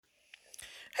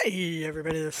Hey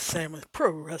everybody, this is Sam with Pro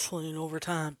Wrestling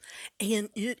Overtime, and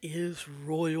it is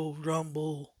Royal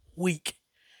Rumble week.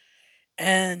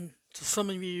 And to some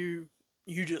of you,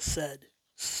 you just said,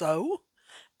 so?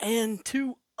 And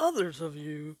to others of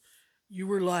you, you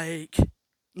were like,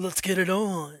 let's get it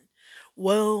on.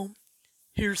 Well,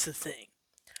 here's the thing.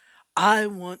 I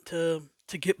want to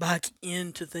get back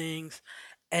into things,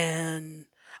 and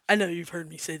I know you've heard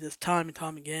me say this time and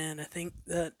time again. I think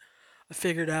that I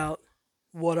figured out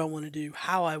what I want to do,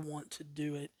 how I want to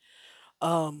do it.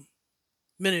 Um,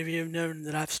 Many of you have known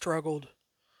that I've struggled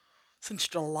since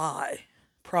July,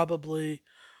 probably,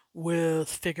 with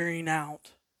figuring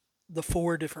out the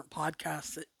four different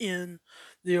podcasts that in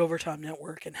the Overtime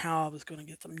Network and how I was going to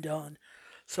get them done.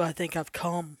 So I think I've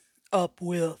come up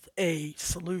with a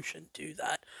solution to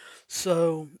that.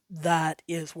 So that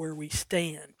is where we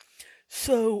stand.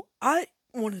 So I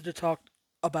wanted to talk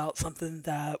about something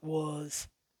that was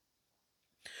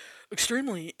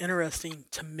extremely interesting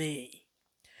to me.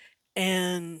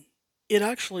 And it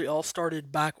actually all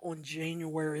started back on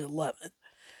January 11th.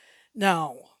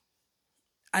 Now,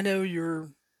 I know you're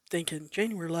thinking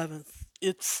January 11th,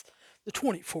 it's the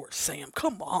 24th, Sam.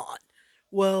 Come on.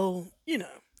 Well,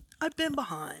 I've been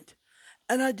behind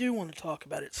and I do want to talk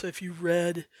about it. So if you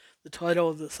read the title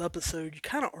of this episode, you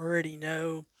kind of already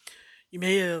know. You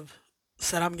may have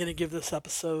said, I'm going to give this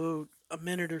episode a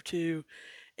minute or two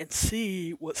and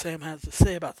see what Sam has to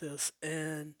say about this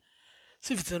and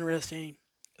see if it's interesting,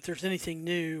 if there's anything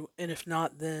new, and if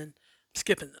not, then I'm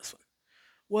skipping this one.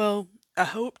 Well, I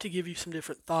hope to give you some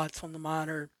different thoughts on the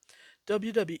matter.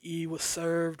 WWE was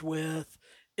served with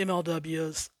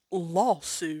MLW's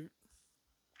lawsuit,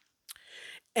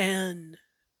 and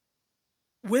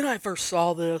when I first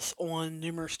saw this on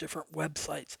numerous different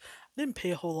websites, I didn't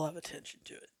pay a whole lot of attention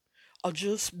to it. I'll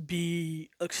just be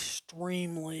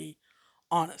extremely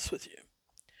honest with you.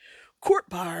 Court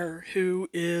Buyer, who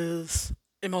is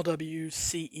MLW's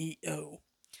CEO,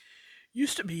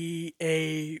 used to be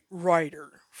a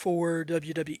writer for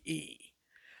WWE.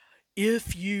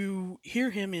 If you hear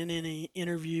him in any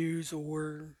interviews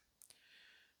or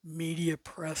media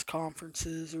press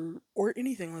conferences or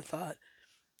anything like that,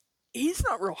 he's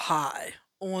not real high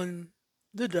on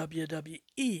the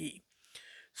WWE.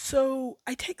 So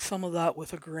I take some of that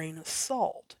with a grain of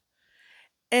salt.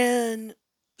 And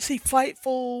see,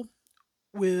 Fightful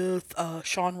with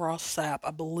Sean Ross Sapp,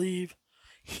 I believe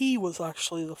he was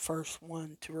actually the first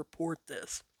one to report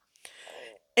this.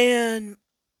 And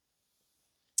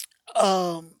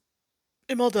um,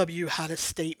 MLW had a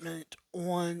statement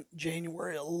on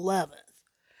January 11th.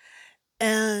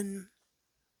 And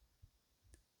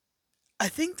I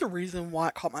think the reason why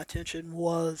it caught my attention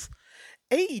was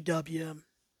AEW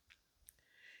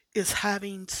is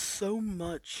having so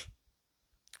much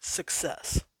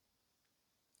success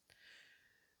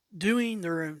doing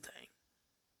their own thing.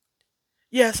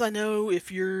 Yes, I know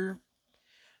if you're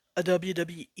a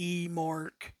WWE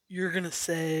mark, you're going to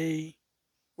say,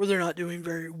 well, they're not doing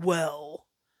very well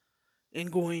in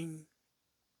going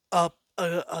up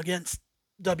against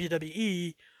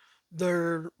WWE.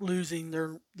 They're losing,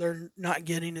 they're not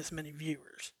getting as many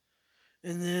viewers.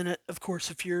 And then, of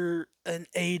course, if you're an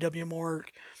AEW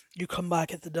mark, you come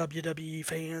back at the WWE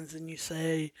fans and you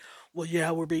say, well,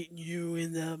 yeah, we're beating you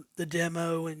in the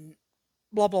demo and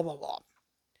blah, blah, blah, blah.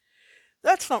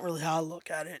 That's not really how I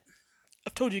look at it.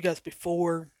 I've told you guys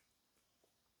before,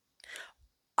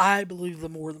 I believe the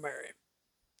more the merrier.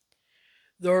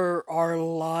 There are a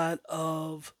lot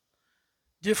of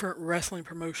different wrestling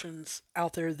promotions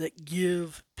out there that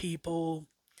give people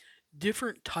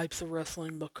different types of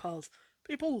wrestling because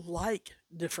people like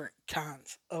different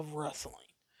kinds of wrestling.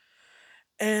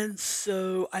 And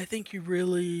so I think you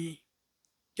really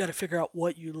got to figure out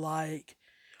what you like,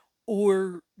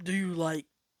 or do you like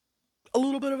a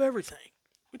little bit of everything,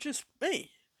 which is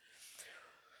me.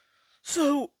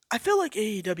 So I feel like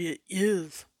AEW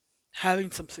is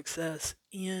having some success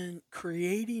in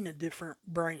creating a different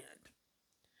brand.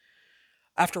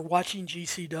 After watching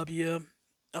GCW,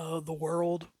 The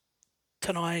World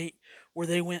tonight, where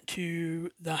they went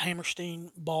to the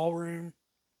Hammerstein Ballroom,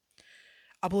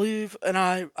 I believe, and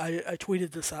I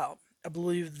tweeted this out, I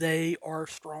believe they are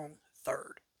strong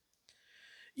third.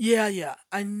 Yeah, yeah,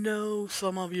 I know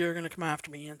some of you are going to come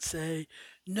after me and say,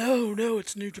 no, no,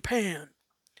 it's New Japan.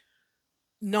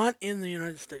 Not in the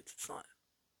United States, it's not.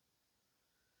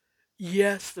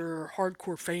 Yes, there are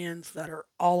hardcore fans that are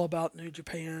all about New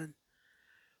Japan,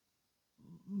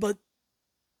 but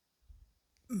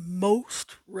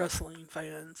most wrestling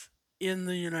fans in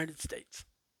the United States,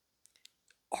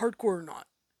 hardcore or not,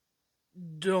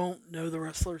 don't know the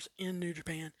wrestlers in New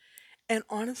Japan, and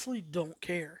honestly don't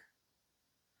care.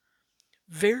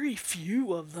 Very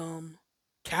few of them,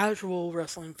 casual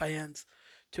wrestling fans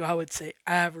to I would say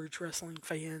average wrestling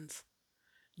fans,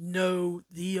 know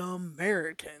the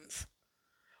Americans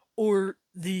or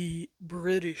the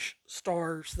British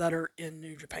stars that are in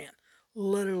New Japan,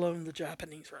 let alone the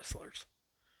Japanese wrestlers.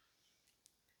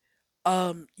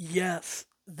 Yes,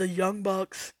 the Young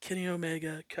Bucks, Kenny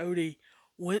Omega, Cody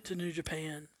went to New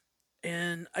Japan,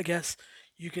 and I guess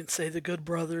you can say the Good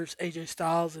Brothers, AJ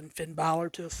Styles and Finn Balor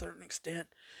to a certain extent,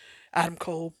 Adam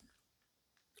Cole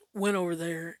went over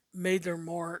there, made their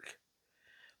mark,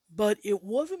 but it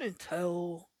wasn't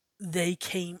until they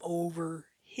came over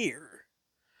here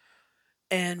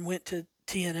and went to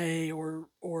TNA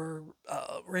or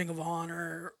Ring of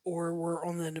Honor or were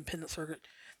on the independent circuit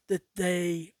that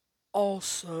they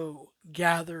also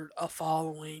gathered a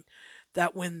following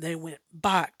that when they went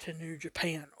back to New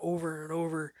Japan over and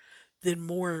over, then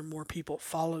more and more people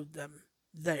followed them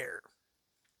there.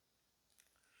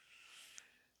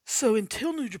 So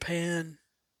until New Japan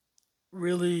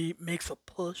really makes a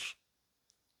push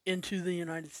into the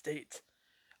United States,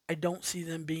 I don't see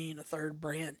them being a third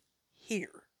brand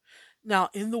here. Now,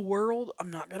 in the world, I'm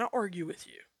not going to argue with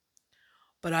you,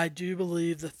 but I do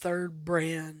believe the third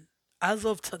brand, as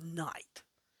of tonight,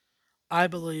 I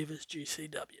believe is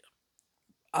GCW.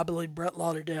 I believe Brett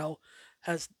Lauderdale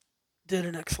has did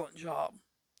an excellent job.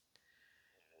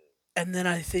 And then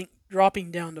I think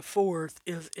dropping down to fourth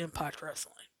is Impact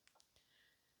Wrestling.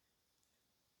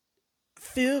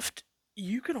 Fifth,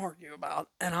 you can argue about,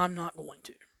 and I'm not going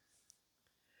to.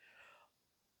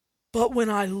 But when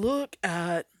I look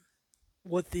at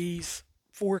what these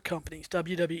four companies,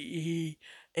 WWE,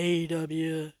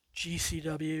 AEW,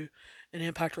 GCW, and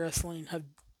Impact Wrestling, have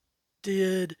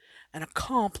did and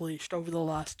accomplished over the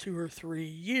last 2 or 3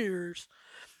 years,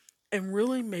 and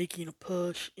really making a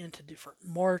push into different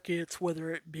markets, whether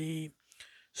it be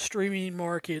streaming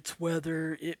markets,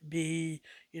 whether it be,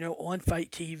 on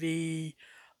Fight TV,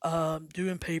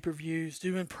 doing pay per views,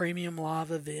 doing premium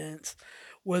live events,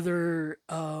 whether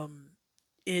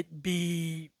it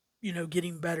be,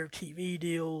 getting better TV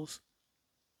deals,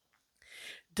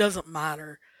 doesn't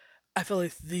matter. I feel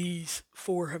like these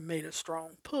four have made a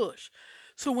strong push.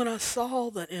 So when I saw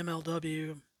that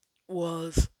MLW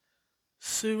was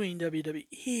suing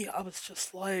WWE, I was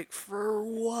just like, for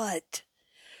what?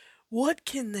 What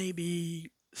can they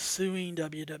be suing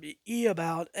WWE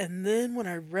about? And then when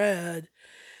I read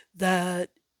that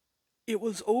it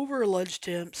was over alleged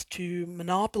attempts to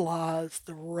monopolize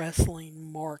the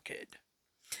wrestling market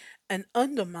and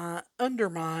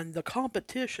undermine the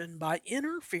competition by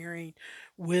interfering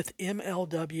with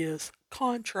MLW's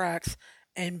contracts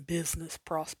and business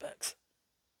prospects.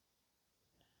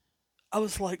 I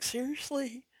was like,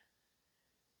 seriously?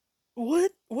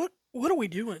 What are we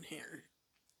doing here?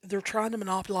 They're trying to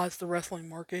monopolize the wrestling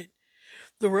market.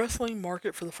 The wrestling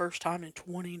market for the first time in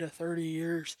 20 to 30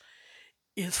 years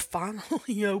is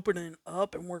finally opening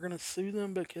up and we're going to sue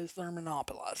them because they're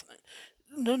monopolizing it.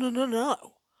 No, no, no,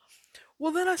 no.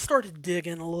 Well, then I started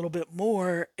digging a little bit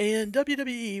more, and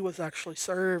WWE was actually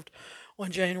served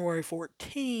on January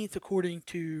 14th, according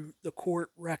to the court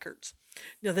records.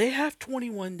 Now, they have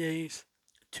 21 days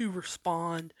to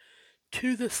respond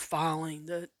to this filing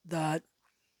that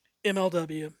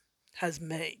MLW has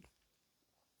made.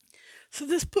 So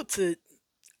this puts it,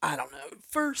 I don't know,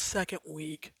 first, second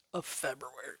week of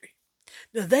February.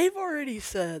 Now, they've already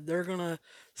said they're going to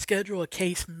schedule a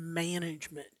case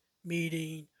management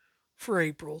meeting for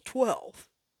April 12th.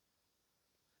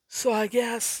 So I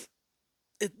guess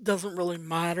it doesn't really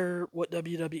matter what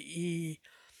WWE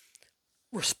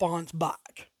responds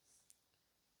back,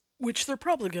 which they're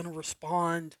probably going to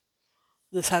respond,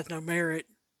 this has no merit,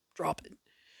 drop it.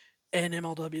 And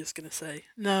MLW is going to say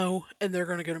no, and they're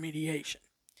going to go to mediation.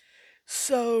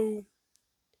 So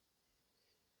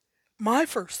my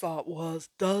first thought was,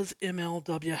 does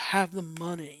MLW have the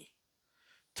money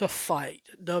to fight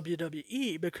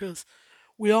WWE? Because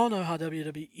we all know how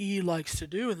WWE likes to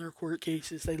do in their court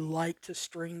cases. They like to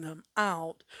string them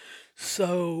out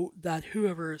so that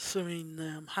whoever is suing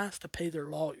them has to pay their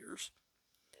lawyers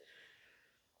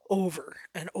over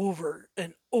and over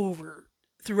and over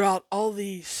throughout all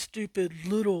these stupid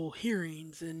little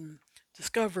hearings and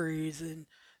discoveries and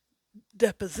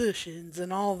depositions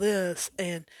and all this,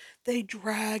 and they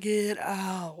drag it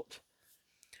out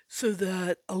so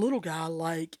that a little guy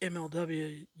like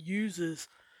MLW uses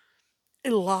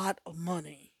a lot of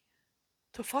money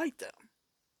to fight them.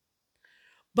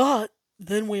 But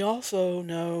then we also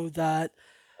know that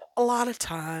a lot of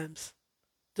times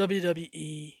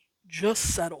WWE just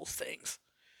settles things.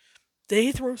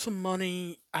 they throw some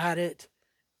money at it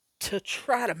to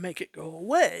try to make it go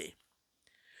away.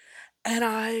 And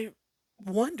I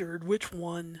wondered which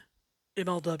one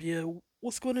MLW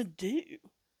was going to do.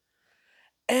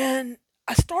 And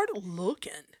I started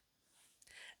looking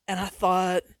and I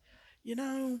thought, you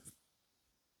know,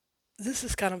 this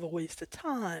is kind of a waste of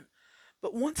time.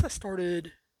 But once I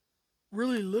started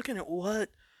really looking at what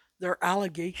their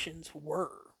allegations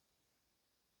were,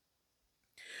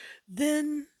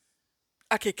 then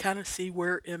I could kind of see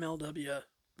where MLW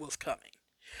was coming.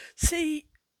 See,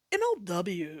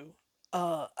 MLW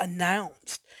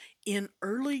announced in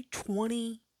early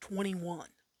 2021,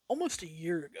 almost a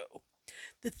year ago,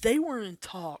 that they were in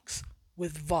talks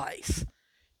with Vice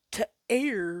to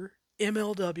air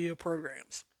MLW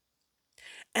programs.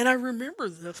 And I remember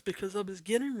this because I was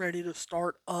getting ready to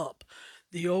start up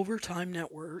the Overtime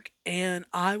Network and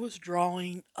I was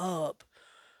drawing up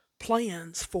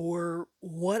plans for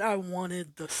what I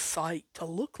wanted the site to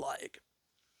look like.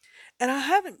 And I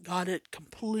haven't got it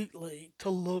completely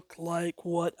to look like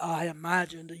what I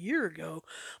imagined a year ago,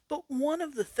 but one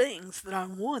of the things that I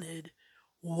wanted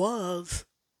was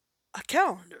a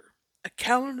calendar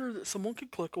that someone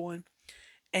could click on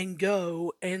and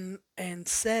go and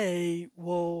say,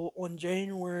 well, on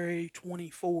January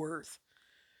 24th,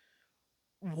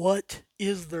 what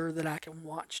is there that I can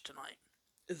watch tonight?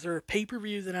 Is there a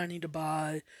pay-per-view that I need to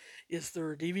buy? Is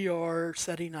there a DVR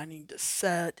setting I need to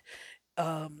set?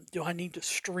 Do I need to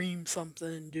stream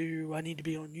something? Do I need to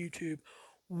be on YouTube?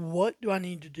 What do I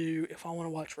need to do if I want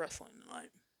to watch wrestling tonight?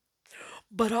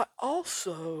 But I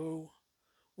also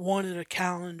wanted a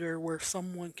calendar where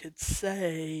someone could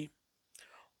say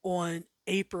on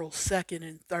April 2nd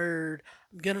and 3rd,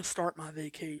 I'm going to start my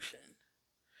vacation.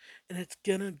 And it's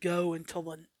going to go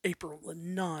until April the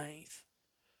 9th.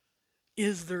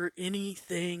 Is there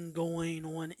anything going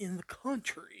on in the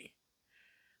country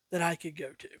that I could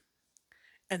go to?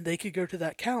 And they could go to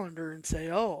that calendar and say,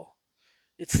 oh,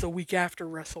 it's the week after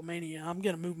WrestleMania. I'm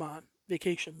going to move my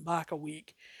vacation back a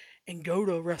week and go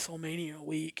to WrestleMania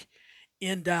week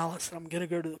in Dallas. And I'm going to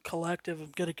go to the Collective.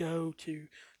 I'm going to go to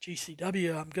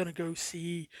GCW. I'm going to go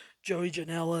see Joey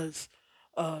Janela's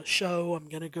show. I'm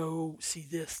going to go see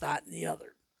this, that, and the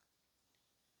other.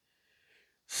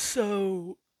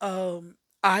 So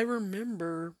I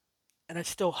remember, and I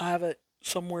still have it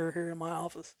somewhere here in my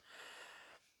office,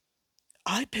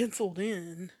 I penciled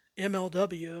in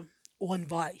MLW on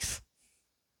Vice.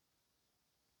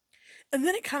 And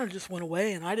then it kind of just went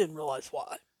away, and I didn't realize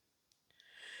why.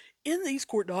 In these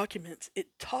court documents,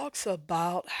 it talks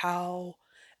about how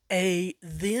a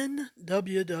then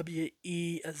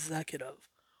WWE executive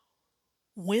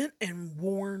went and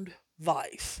warned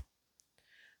Vice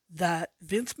that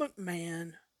Vince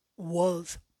McMahon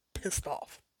was pissed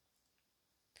off,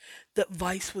 that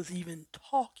Vice was even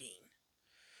talking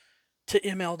to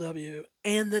MLW,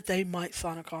 and that they might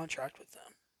sign a contract with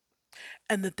them,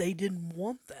 and that they didn't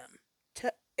want them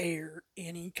to air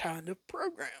any kind of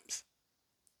programs.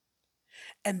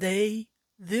 And they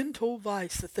then told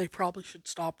Vice that they probably should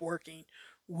stop working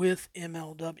with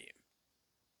MLW.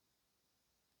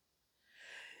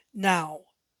 Now,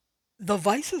 the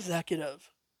Vice executive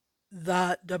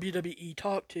that WWE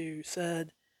talked to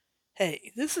said,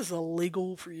 hey, this is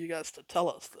illegal for you guys to tell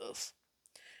us this.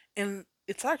 And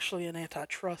it's actually an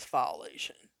antitrust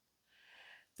violation.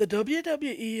 The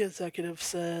WWE executive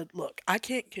said, look, I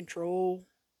can't control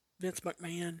Vince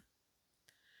McMahon.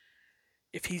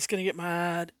 If he's going to get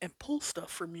mad and pull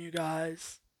stuff from you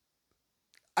guys,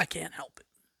 I can't help it.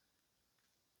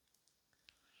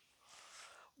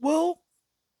 Well,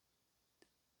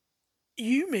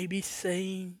 you may be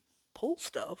saying, pull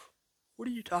stuff? What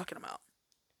are you talking about?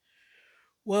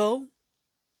 Well,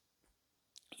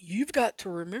 you've got to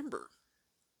remember,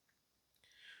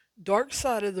 Dark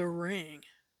Side of the Ring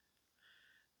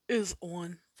is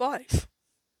on Vice.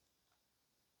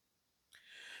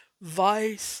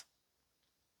 Vice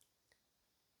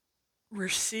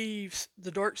receives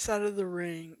the Dark Side of the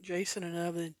Ring. Jason and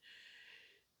Evan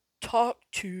talk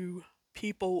to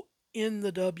people in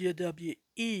the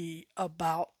WWE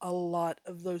about a lot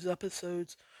of those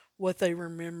episodes, what they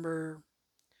remember,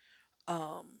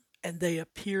 and they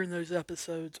appear in those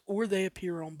episodes or they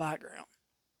appear on background.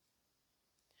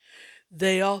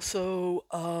 They also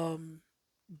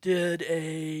did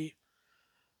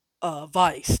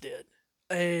Vice did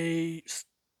a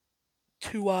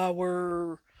 2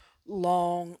 hour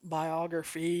long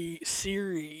biography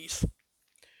series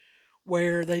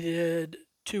where they did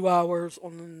 2 hours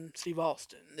on Steve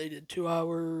Austin. They did 2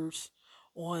 hours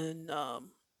on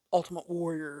Ultimate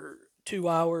Warrior, 2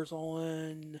 hours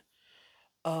on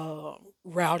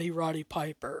Rowdy Roddy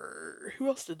Piper. Who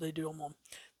else did they do them on?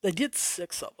 They did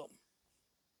six of them.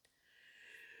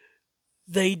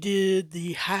 They did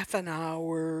the half an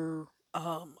hour,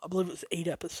 I believe it was 8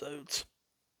 episodes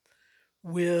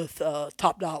with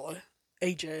Top Dollar,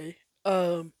 AJ,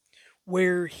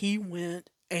 where he went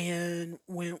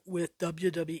with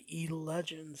WWE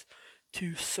legends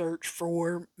to search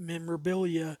for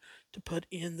memorabilia to put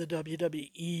in the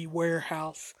WWE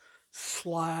warehouse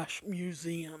slash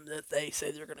museum that they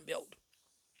say they're going to build.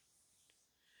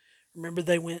 Remember,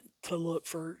 they went to look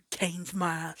for Kane's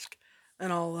mask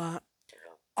and all that.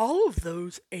 All of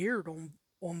those aired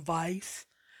on Vice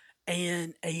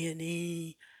and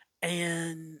A&E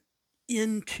and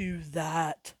into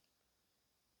that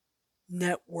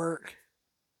network.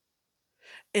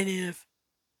 And if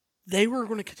they were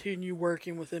going to continue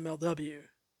working with MLW,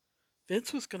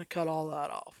 Vince was going to cut all that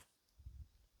off.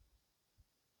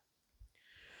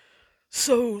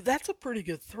 So that's a pretty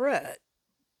good threat.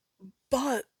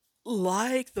 But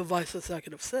like the Vice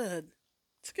executive said,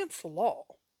 it's against the law.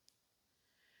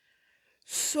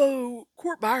 So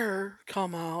Court Byer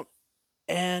come out,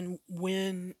 and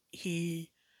when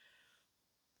he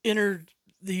entered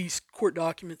these court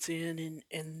documents in,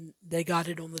 and they got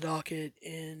it on the docket,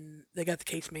 and they got the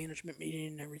case management meeting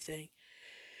and everything,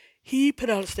 he put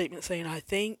out a statement saying, I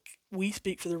think we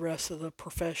speak for the rest of the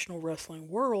professional wrestling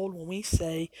world when we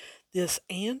say this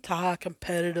anti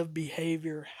competitive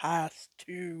behavior has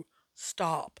to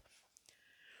stop.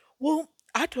 Well,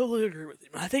 I totally agree with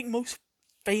him. I think most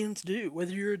fans do,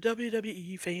 whether you're a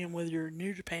WWE fan, whether you're a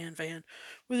New Japan fan,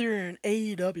 whether you're an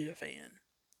AEW fan.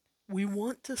 We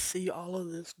want to see all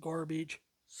of this garbage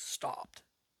stopped.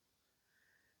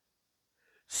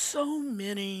 So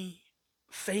many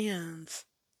fans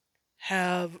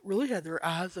have really had their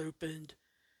eyes opened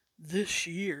this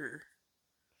year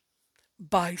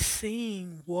by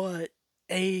seeing what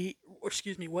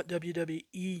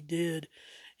WWE did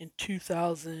in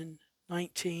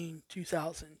 2019,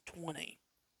 2020.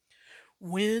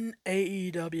 When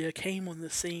AEW came on the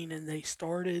scene and they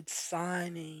started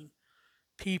signing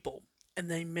people, and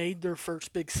they made their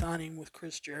first big signing with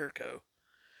Chris Jericho,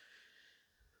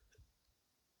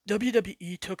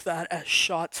 WWE took that as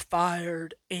shots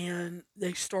fired, and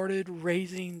they started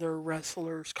raising their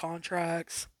wrestlers'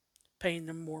 contracts, paying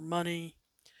them more money.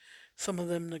 Some of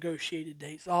them negotiated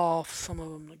days off, some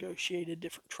of them negotiated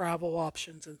different travel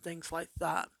options and things like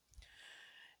that.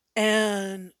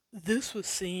 And this was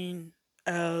seen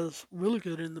as really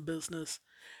good in the business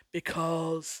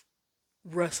because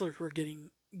wrestlers were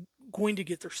going to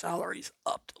get their salaries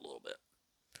upped a little bit.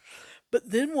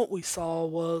 But then what we saw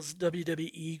was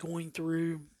WWE going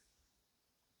through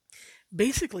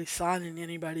basically signing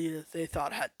anybody that they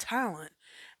thought had talent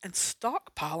and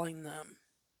stockpiling them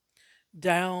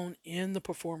down in the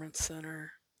Performance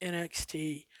Center,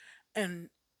 NXT, and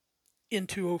in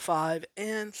 205,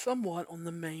 and somewhat on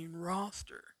the main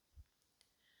roster.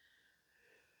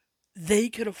 They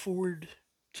could afford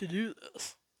to do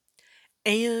this.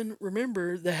 And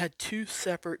remember, they had two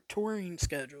separate touring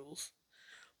schedules,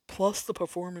 plus the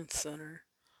Performance Center,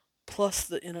 plus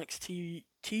the NXT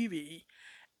TV.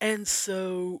 And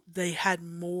so they had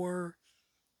more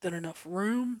than enough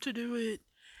room to do it,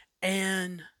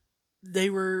 and they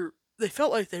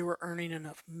felt like they were earning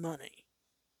enough money.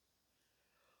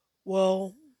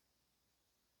 Well,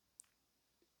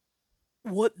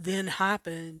 what then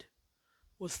happened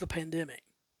was the pandemic.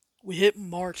 We hit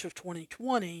March of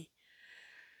 2020.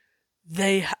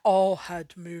 They all had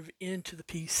to move into the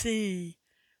PC.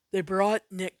 They brought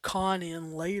Nick Khan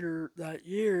in later that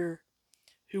year,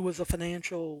 who was a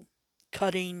financial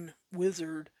cutting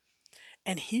wizard,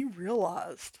 and he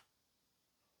realized,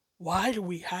 why do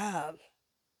we have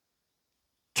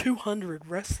 200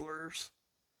 wrestlers,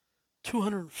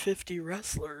 250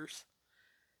 wrestlers?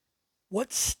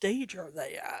 What stage are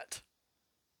they at?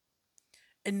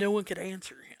 And no one could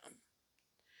answer him.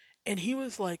 And he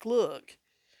was like, look,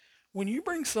 when you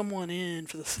bring someone in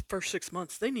for the first 6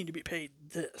 months, they need to be paid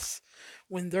this.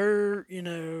 When they're,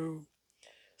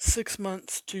 6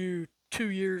 months to 2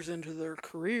 years into their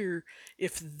career,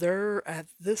 if they're at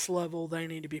this level, they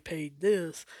need to be paid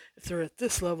this. If they're at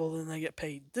this level, then they get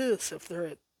paid this. If they're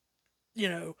at,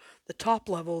 the top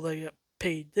level, they get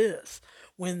paid this.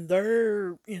 When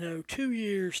they're, 2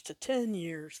 years to 10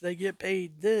 years, they get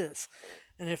paid this.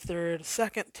 And if they're at a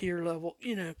second tier level,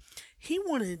 he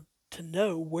wanted to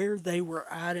know where they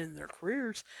were at in their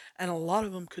careers, and a lot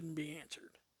of them couldn't be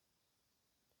answered.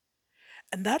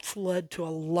 And that's led to a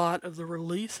lot of the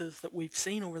releases that we've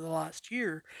seen over the last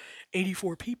year.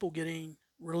 84 people getting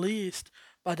released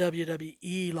by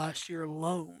WWE last year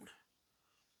alone.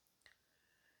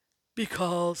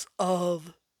 because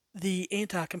of the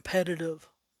anti competitive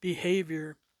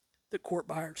behavior that Court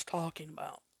Byer's talking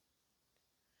about.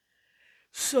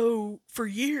 So, for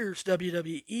years,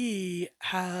 WWE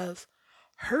has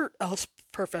hurt us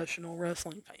professional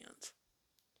wrestling fans.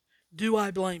 Do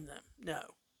I blame them? No.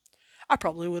 I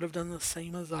probably would have done the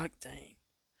same exact thing.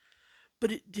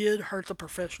 But it did hurt the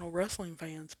professional wrestling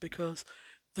fans because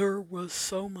there was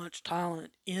so much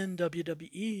talent in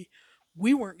WWE,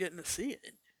 we weren't getting to see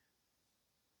it.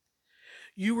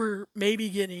 You were maybe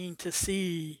getting to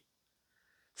see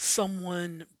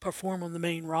someone perform on the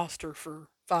main roster for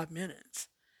 5 minutes,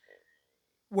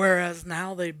 whereas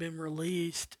now they've been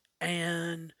released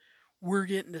and we're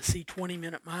getting to see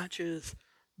 20-minute matches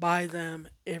by them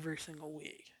every single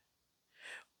week.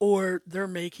 Or they're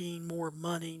making more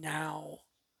money now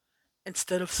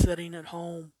instead of sitting at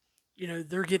home.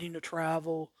 They're getting to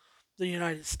travel the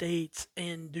United States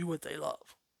and do what they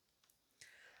love.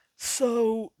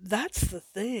 So that's the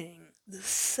thing. The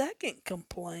second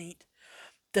complaint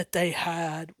that they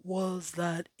had was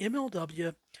that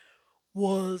MLW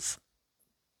was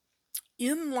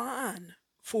in line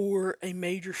for a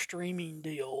major streaming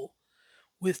deal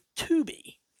with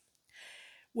Tubi.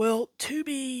 Well,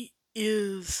 Tubi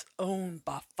is owned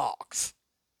by Fox.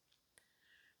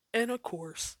 And of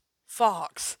course,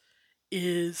 Fox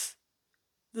is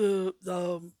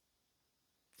the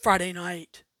Friday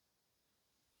night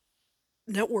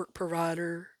network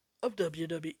provider of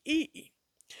WWE.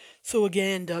 So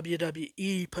again,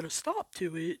 WWE put a stop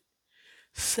to it,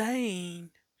 saying,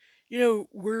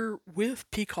 we're with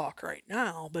Peacock right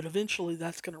now, but eventually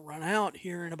that's going to run out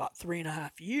here in about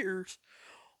 3.5 years.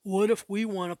 What if we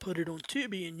want to put it on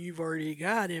Tubi and you've already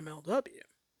got MLW?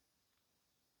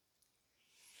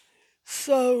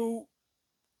 So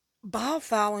by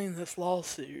filing this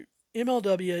lawsuit,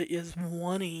 MLW is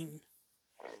wanting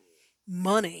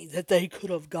money that they could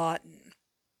have gotten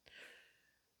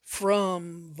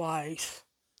from Vice,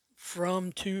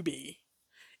 from Tubi,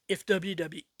 if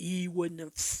WWE wouldn't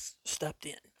have stepped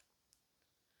in.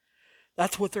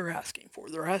 That's what they're asking for.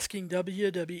 They're asking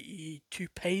WWE to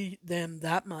pay them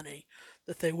that money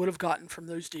that they would have gotten from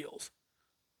those deals,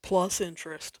 plus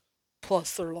interest,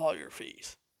 plus their lawyer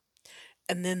fees.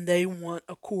 And then they want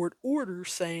a court order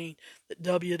saying that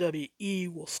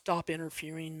WWE will stop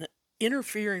interfering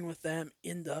with them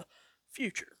in the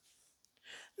future.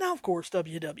 Now, of course,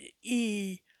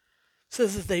 WWE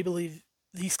says that they believe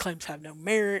these claims have no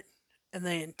merit and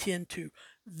they intend to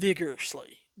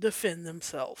vigorously defend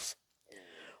themselves.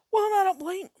 Well, I don't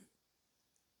blame them.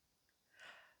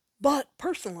 But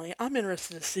personally, I'm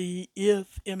interested to see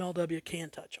if MLW can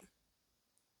touch them.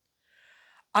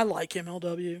 I like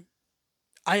MLW.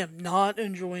 I am not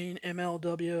enjoying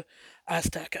MLW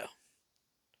Azteca.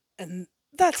 And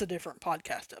that's a different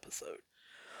podcast episode.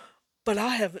 But I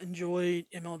have enjoyed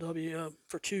MLW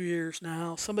for 2 years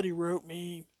now. Somebody wrote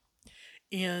me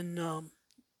in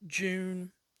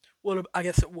June. Well, I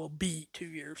guess it will be 2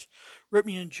 years. Wrote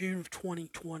me in June of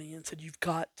 2020 and said, "You've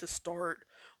got to start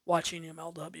watching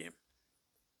MLW."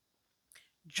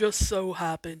 Just so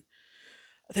happened,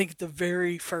 I think the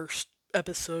very first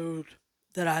episode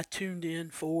that I tuned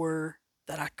in for,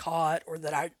 that I caught, or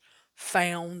that I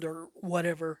found, or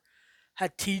whatever,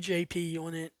 had TJP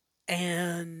on it.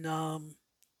 And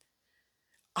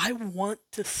I want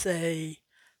to say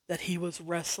that he was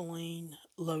wrestling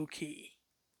low key,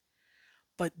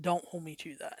 but don't hold me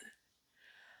to that.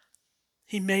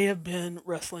 He may have been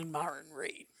wrestling Myron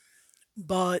Reed,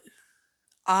 but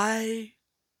I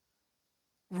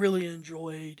really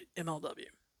enjoyed MLW.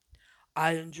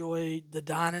 I enjoyed the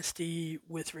Dynasty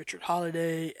with Richard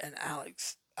Holiday and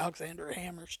Alexander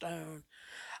Hammerstone.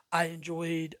 I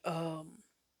enjoyed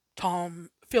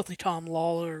Filthy Tom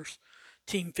Lawler's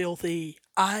Team Filthy.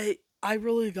 I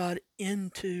really got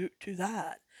into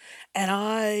that, and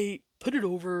I put it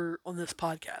over on this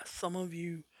podcast. Some of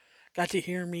you got to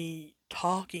hear me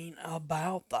talking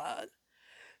about that.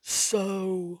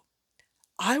 So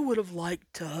I would have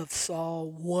liked to have saw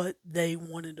what they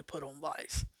wanted to put on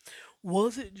Vice.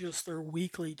 Was it just their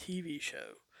weekly TV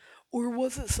show? Or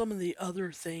was it some of the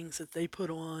other things that they put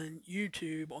on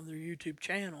YouTube, on their YouTube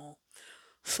channel,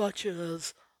 such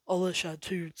as Alicia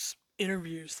Toots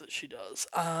interviews that she does,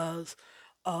 as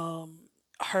um,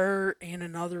 her and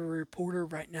another reporter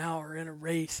right now are in a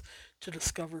race to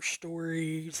discover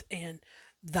stories, and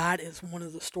that is one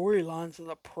of the storylines of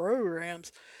the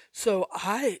programs. So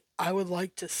I would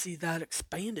like to see that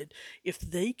expanded. If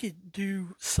they could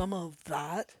do some of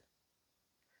that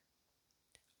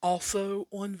also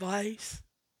on Vice,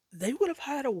 they would have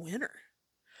had a winner.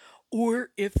 Or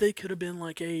if they could have been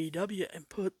like AEW and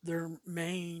put their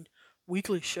main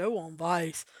weekly show on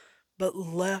Vice, but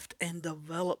left and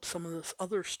developed some of this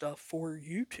other stuff for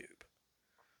YouTube.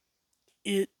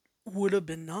 It would have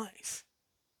been nice.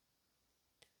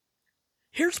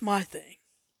 Here's my thing.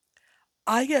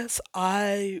 I guess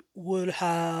I would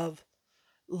have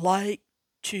liked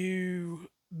to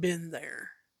been there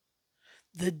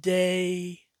the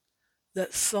day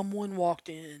that someone walked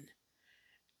in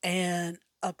and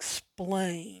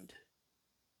explained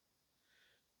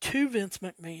to Vince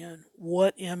McMahon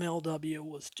what MLW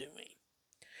was doing.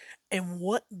 And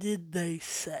what did they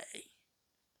say?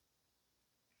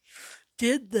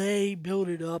 Did they build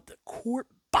it up that Court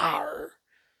Bauer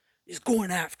is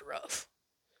going after us?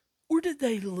 Or did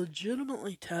they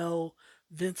legitimately tell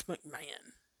Vince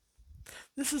McMahon,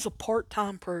 this is a part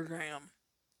time program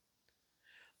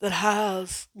that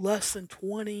has less than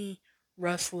 20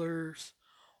 wrestlers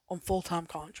on full time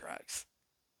contracts?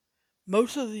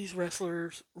 Most of these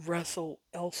wrestlers wrestle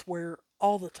elsewhere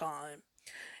all the time,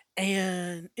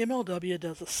 and MLW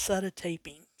does a set of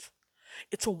tapings.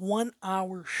 It's a 1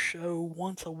 hour show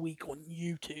once a week on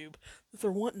YouTube that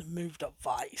they're wanting to move to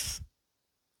Vice.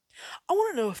 I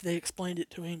want to know if they explained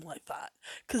it to him like that.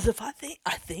 Because if I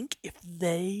think if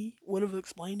they would have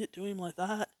explained it to him like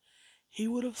that, he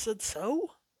would have said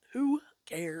so. Who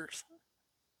cares?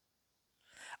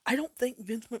 I don't think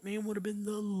Vince McMahon would have been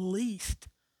the least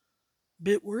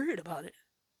bit worried about it.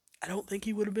 I don't think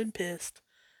he would have been pissed.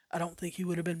 I don't think he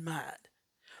would have been mad.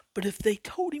 But if they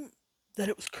told him that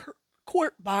it was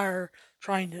Court Bauer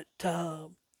trying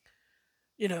to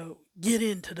get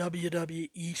into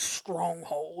WWE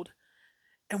stronghold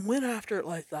and went after it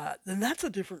like that, then that's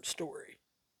a different story.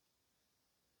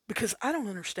 Because I don't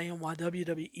understand why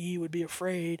WWE would be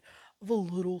afraid of a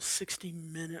little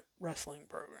 60-minute wrestling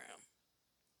program.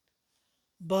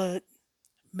 But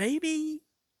maybe,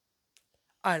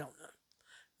 I don't know.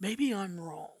 Maybe I'm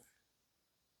wrong.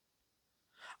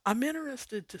 I'm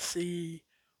interested to see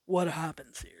what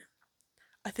happens here.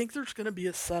 I think there's going to be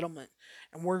a settlement,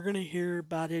 and we're going to hear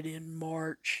about it in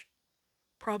March,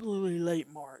 probably late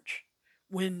March,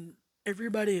 when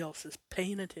everybody else is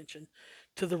paying attention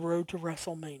to the road to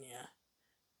WrestleMania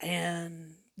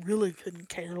and really couldn't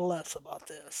care less about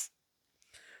this.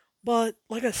 But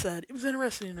like I said, it was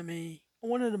interesting to me. I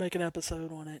wanted to make an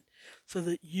episode on it so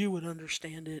that you would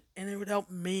understand it and it would help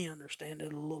me understand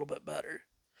it a little bit better.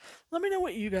 Let me know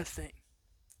what you guys think.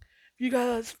 You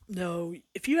guys know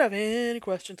if you have any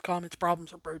questions, comments,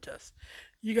 problems, or protests,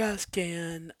 you guys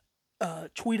can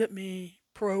tweet at me,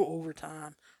 Pro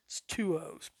Overtime. It's two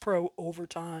O's, Pro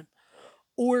Overtime.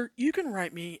 Or you can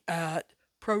write me at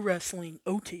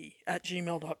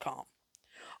prowrestlingot@gmail.com.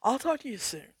 I'll talk to you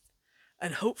soon,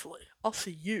 and hopefully, I'll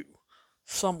see you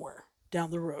somewhere down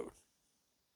the road.